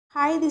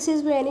Hi, this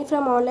is Vani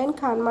from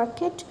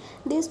Onlinekhanmarket.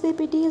 This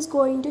PPT is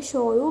going to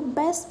show you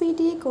best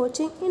PTE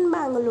coaching in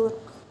Bangalore.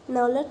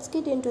 Now let's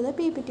get into the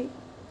PPT.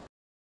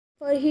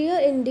 For here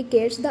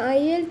indicates the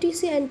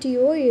IELTC and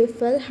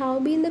TOEFL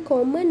have been the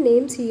common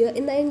names here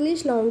in the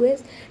English language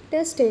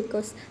test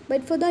takers.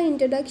 But for the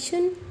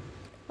introduction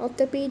of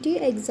the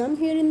PTE exam,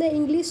 here in the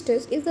English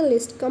test is the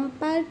list.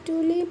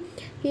 Comparatively,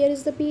 here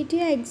is the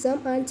PTE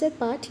exam answer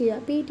part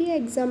here. PTE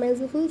exam is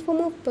the full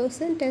form of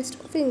person test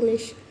of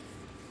English.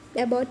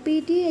 About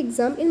PTE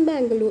exam in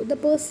Bangalore, the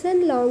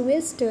person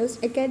language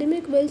test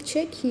academic will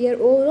check here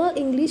overall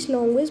English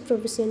language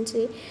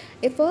proficiency,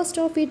 a first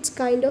of its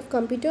kind of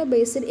computer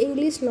based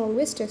English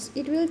language test.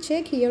 It will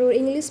check here your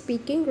English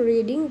speaking,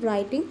 reading,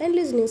 writing and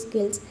listening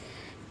skills.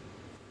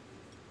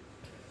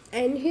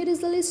 And here is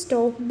the list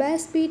of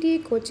best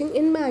PTE coaching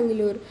in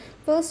Bangalore.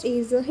 First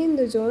is the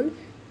Hindu Zone,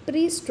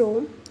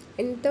 Pre-Storm,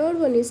 and third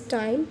one is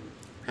Time,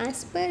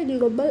 Aspire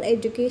Global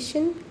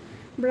Education,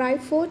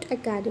 Brightford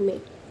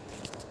Academy.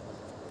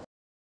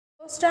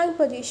 First rank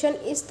position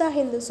is the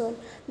Hindu Zone.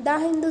 The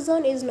Hindu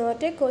Zone is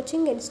not a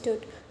coaching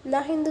institute.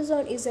 The Hindu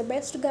Zone is a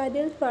best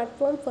guidance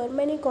platform for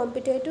many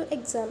competitive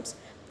exams,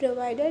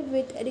 provided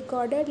with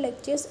recorded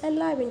lectures and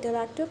live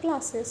interactive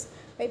classes.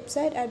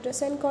 Website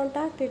address and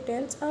contact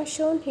details are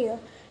shown here.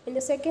 In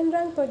the second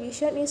rank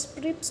position is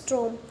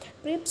Prepstorm.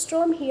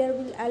 Prepstorm here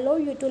will allow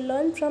you to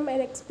learn from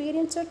an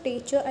experienced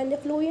teacher and a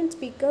fluent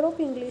speaker of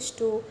English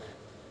too.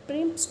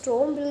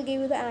 Prepstorm will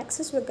give you the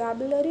access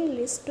vocabulary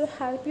list to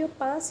help you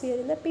pass here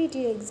in the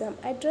PTE exam.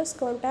 Address,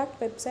 contact,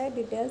 website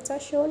details are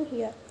shown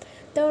here.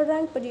 Third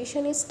rank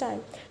position is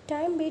Time.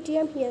 Time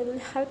BTM here will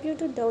help you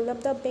to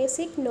develop the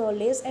basic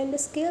knowledge and the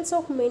skills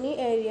of many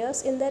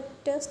areas in the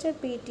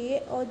tested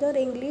PTE or the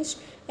English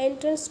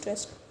entrance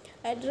test.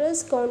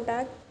 Address,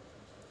 contact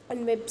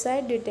and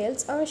website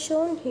details are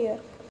shown here.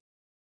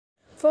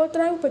 Fourth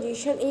rank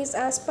position is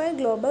Aspire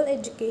Global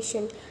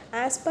Education.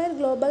 Aspire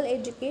Global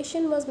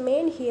Education was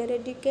made here a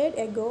decade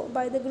ago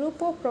by the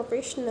group of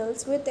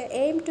professionals with the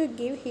aim to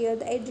give here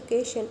the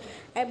education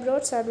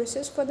abroad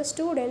services for the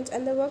students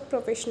and the work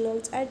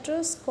professionals.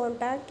 Address,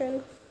 contact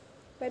and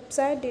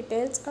website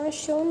details are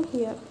shown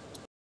here.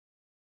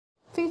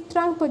 Fifth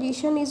rank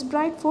position is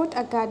Brightford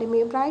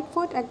Academy.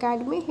 Brightford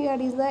Academy here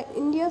is the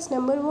India's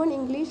 #1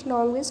 English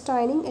language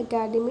training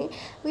academy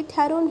with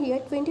around here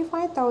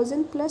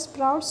 25,000 plus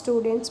proud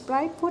students.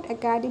 Brightford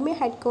Academy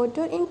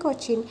headquartered in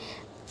Cochin.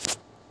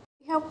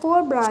 We have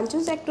 4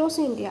 branches across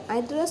India.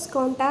 Address,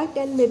 contact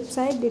and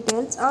website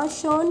details are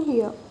shown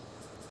here.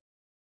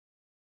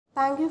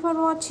 Thank you for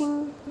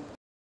watching.